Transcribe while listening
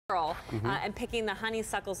and picking the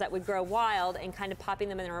honeysuckles that would grow wild and kind of popping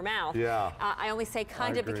them in her mouth. Yeah. I only say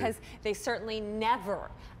kind of because they certainly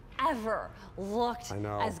never, ever looked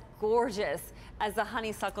as gorgeous as the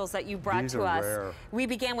honeysuckles that you brought to us. Rare. We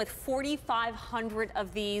began with 4,500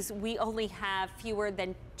 of these. We only have fewer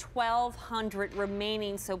than 1,200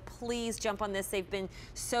 remaining, so please jump on this. They've been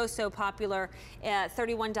so popular.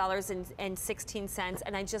 $31.16,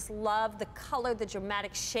 and I just love the color, the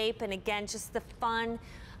dramatic shape, and again, just the fun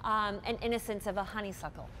and innocence of a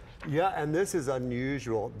honeysuckle. Yeah, and this is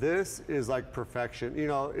unusual. This is like perfection. You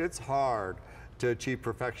know, it's hard to achieve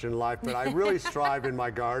perfection in life, but I really strive in my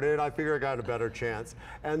garden. I figure I got a better chance.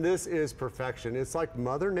 And this is perfection. It's like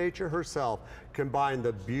Mother Nature herself combined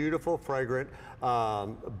the beautiful, fragrant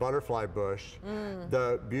butterfly bush,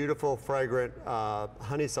 the beautiful, fragrant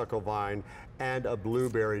honeysuckle vine, and a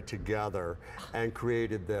blueberry together and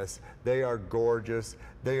created this. They are gorgeous.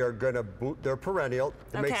 They are they're perennial.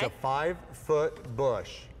 It makes a 5-foot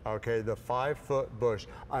bush. Okay, the 5-foot bush.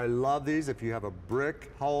 I love these if you have a brick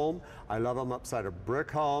home. I love them upside a brick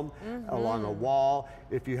home, along a wall.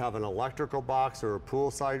 If you have an electrical box or a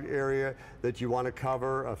poolside area that you want to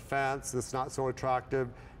cover, a fence that's not so attractive,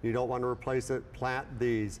 you don't want to replace it, plant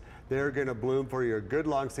these. They're going to bloom for you a good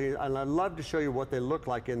long season. And I'd love to show you what they look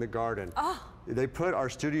like in the garden. Oh. They put our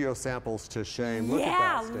studio samples to shame. Look at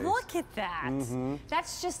that, Stace. Look at that.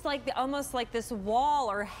 That's just like almost like this wall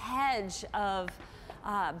or hedge of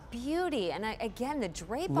beauty, and again, the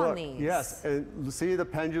drape on these. Yes, and see the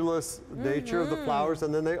pendulous nature of the flowers,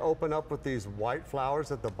 and then they open up with these white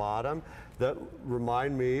flowers at the bottom that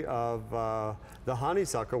remind me of the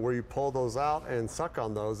honeysuckle, where you pull those out and suck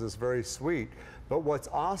on those. Is very sweet. But what's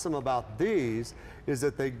awesome about these is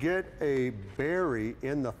that they get a berry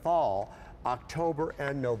in the fall, October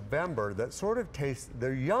and November, that sort of taste,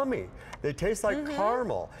 they're yummy. They taste like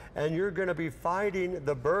caramel, and you're gonna be fighting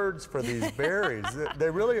the birds for these berries. They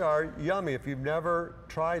really are yummy. If you've never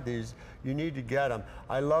tried these, you need to get them.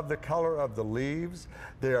 I love the color of the leaves.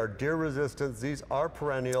 They are deer resistant. These are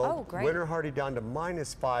perennial, winter hardy down to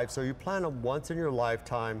 -5, so you plant them once in your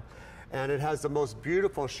lifetime, and it has the most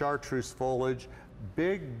beautiful chartreuse foliage,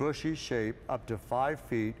 big bushy shape up to 5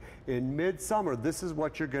 feet. In midsummer, this is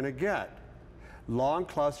what you're gonna get. Long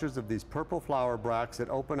clusters of these purple flower bracts that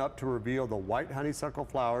open up to reveal the white honeysuckle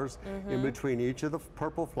flowers in between each of the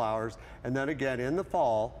purple flowers. And then again in the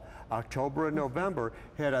fall, October and November,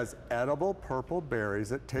 it has edible purple berries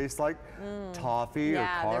that taste like toffee or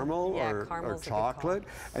caramel or chocolate.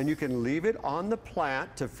 And you can leave it on the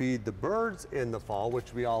plant to feed the birds in the fall,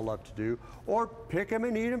 which we all love to do, or pick them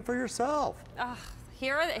and eat them for yourself.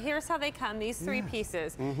 Here's how they come, these 3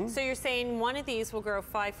 pieces. So you're saying one of these will grow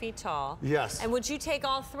 5 feet tall. Yes. And would you take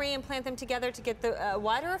all 3 and plant them together to get the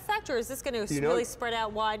wider effect, or is this going to really spread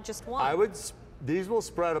out wide just one? These will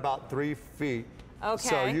spread about 3 feet. Okay.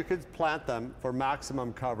 So you could plant them for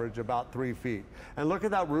maximum coverage about 3 feet. And look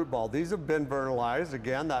at that root ball. These have been vernalized.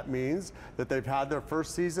 Again, that means that they've had their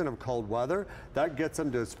first season of cold weather. That gets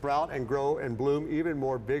them to sprout and grow and bloom even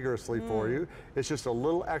more vigorously for you. It's just a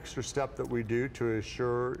little extra step that we do to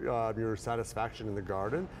assure your satisfaction in the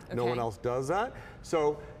garden. No one else does that.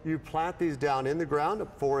 So you plant these down in the ground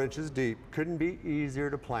 4 inches deep. Couldn't be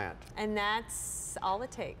easier to plant. And that's all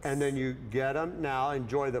it takes. And then you get them now,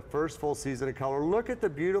 enjoy the first full season of color. Look at the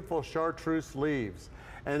beautiful chartreuse leaves.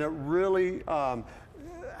 And it really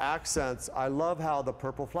accents, I love how the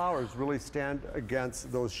purple flowers really stand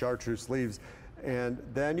against those chartreuse leaves. And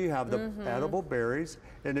then you have the edible berries.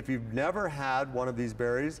 And if you've never had one of these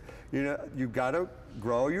berries, you know, you've got to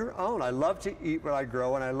grow your own. I love to eat what I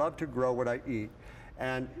grow, and I love to grow what I eat.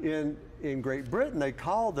 And in Great Britain, they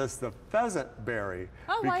call this the pheasant berry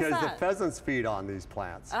because the pheasants feed on these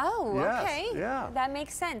plants. Oh, okay. Yeah. That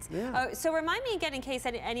makes sense. Yeah. So remind me again, in case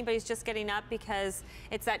anybody's just getting up, because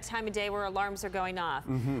it's that time of day where alarms are going off.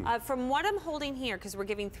 From what I'm holding here, because we're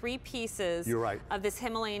giving 3 pieces of this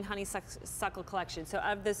Himalayan honeysuckle collection. So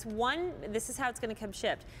of this one, this is how it's going to come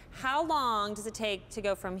shipped. How long does it take to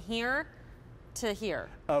go from here to here?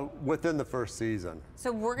 Within the first season. So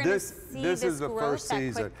we're going to see this is the growth first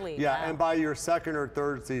season. Quickly. Yeah, and by your 2nd or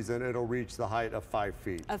 3rd season, it'll reach the height of 5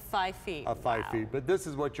 feet. Of 5 feet. Of 5 feet. But this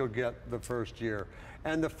is what you'll get the first year.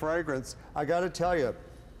 And the fragrance, I got to tell you,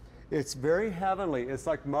 it's very heavenly. It's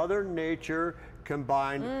like Mother Nature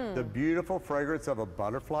combined the beautiful fragrance of a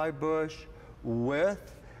butterfly bush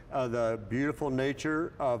with the beautiful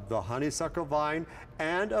nature of the honeysuckle vine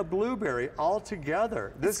and a blueberry all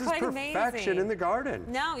together. This is perfection in the garden.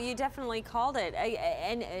 No, you definitely called it.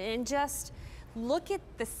 And just look at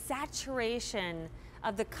the saturation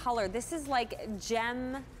of the color. This is like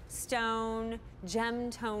gemstone, gem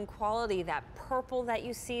tone quality, that purple that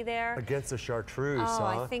you see there. Against the chartreuse, oh,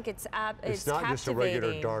 I think it's not just a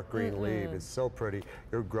regular dark green leaf. It's so pretty.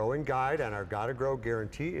 Your growing guide and our Gotta Grow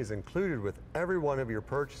guarantee is included with every one of your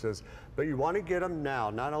purchases, but you want to get them now.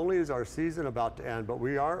 Not only is our season about to end, but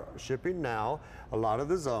we are shipping now a lot of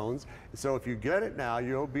the zones. So if you get it now,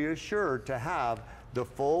 you'll be assured to have the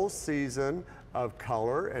full season of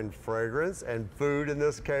color and fragrance and food in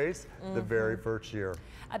this case, the very first year.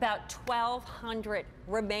 About 1,200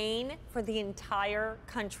 remain for the entire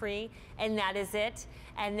country, and that is it.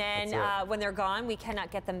 And then when they're gone, we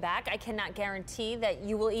cannot get them back. I cannot guarantee that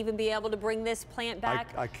you will even be able to bring this plant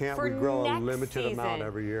back. I can't. We grow a limited amount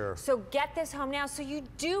every year. So get this home now so you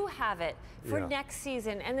do have it for next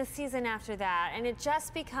season and the season after that. And it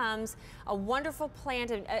just becomes a wonderful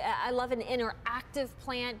plant. And I love an interactive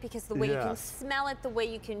plant because the way you can smell it, the way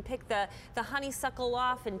you can pick the honeysuckle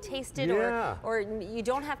off and taste it, or you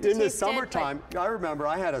don't have to taste it. In the summertime, I remember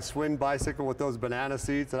I had a Swin bicycle with those banana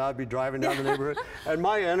seats, and I'd be driving down the neighborhood, and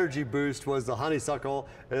my energy boost was the honeysuckle,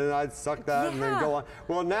 and then I'd suck that and then go on.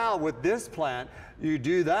 Well, now with this plant, you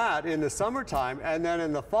do that in the summertime, and then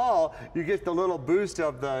in the fall, you get the little boost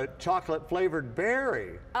of the chocolate flavored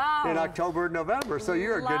berry in October and November. So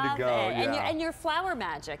you're good to go. And your flower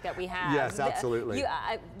magic that we have. Yes, absolutely.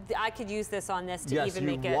 I could use this on this to even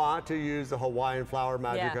make it. Yes, you want to use the Hawaiian flower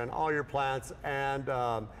magic on all your plants, and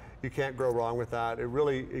you can't go wrong with that. It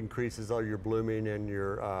really increases all your blooming and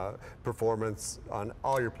your performance on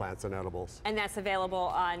all your plants and edibles. And that's available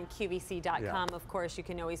on QVC.com. Of course, you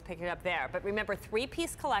can always pick it up there. But remember,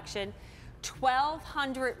 3-piece collection,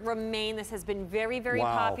 1,200 remain. This has been very, very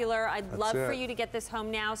popular. I'd love for you to get this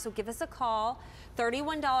home now, so give us a call.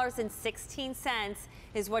 $31.16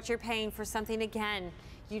 is what you're paying for something, again,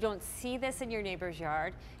 you don't see this in your neighbor's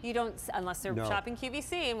yard. You don't, unless they're shopping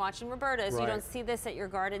QVC and watching Roberta's, you don't see this at your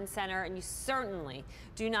garden center, and you certainly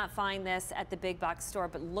do not find this at the big box store.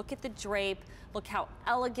 But look at the drape, look how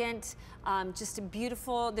elegant, just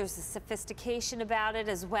beautiful. There's a sophistication about it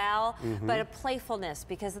as well, but a playfulness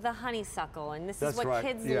because of the honeysuckle, and this is what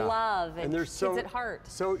kids love, and they're kids at heart.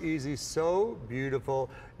 So easy, so beautiful.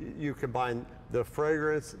 You combine the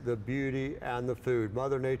fragrance, the beauty, and the food.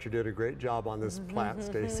 Mother Nature did a great job on this plant,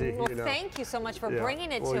 Stacey. Well, thank you so much for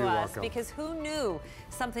bringing it to us, because who knew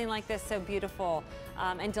something like this so beautiful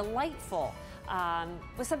and delightful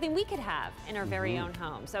was something we could have in our very own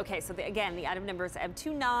homes. Okay, so again, the item number is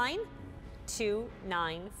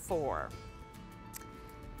M29294.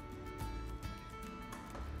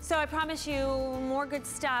 So I promise you more good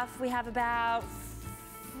stuff. We have about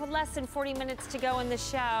less than 40 minutes to go in the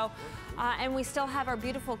show, and we still have our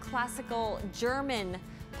beautiful classical German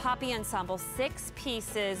poppy ensemble, 6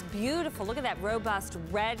 pieces, beautiful. Look at that robust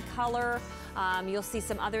red color. You'll see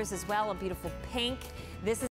some others as well, a beautiful pink. This is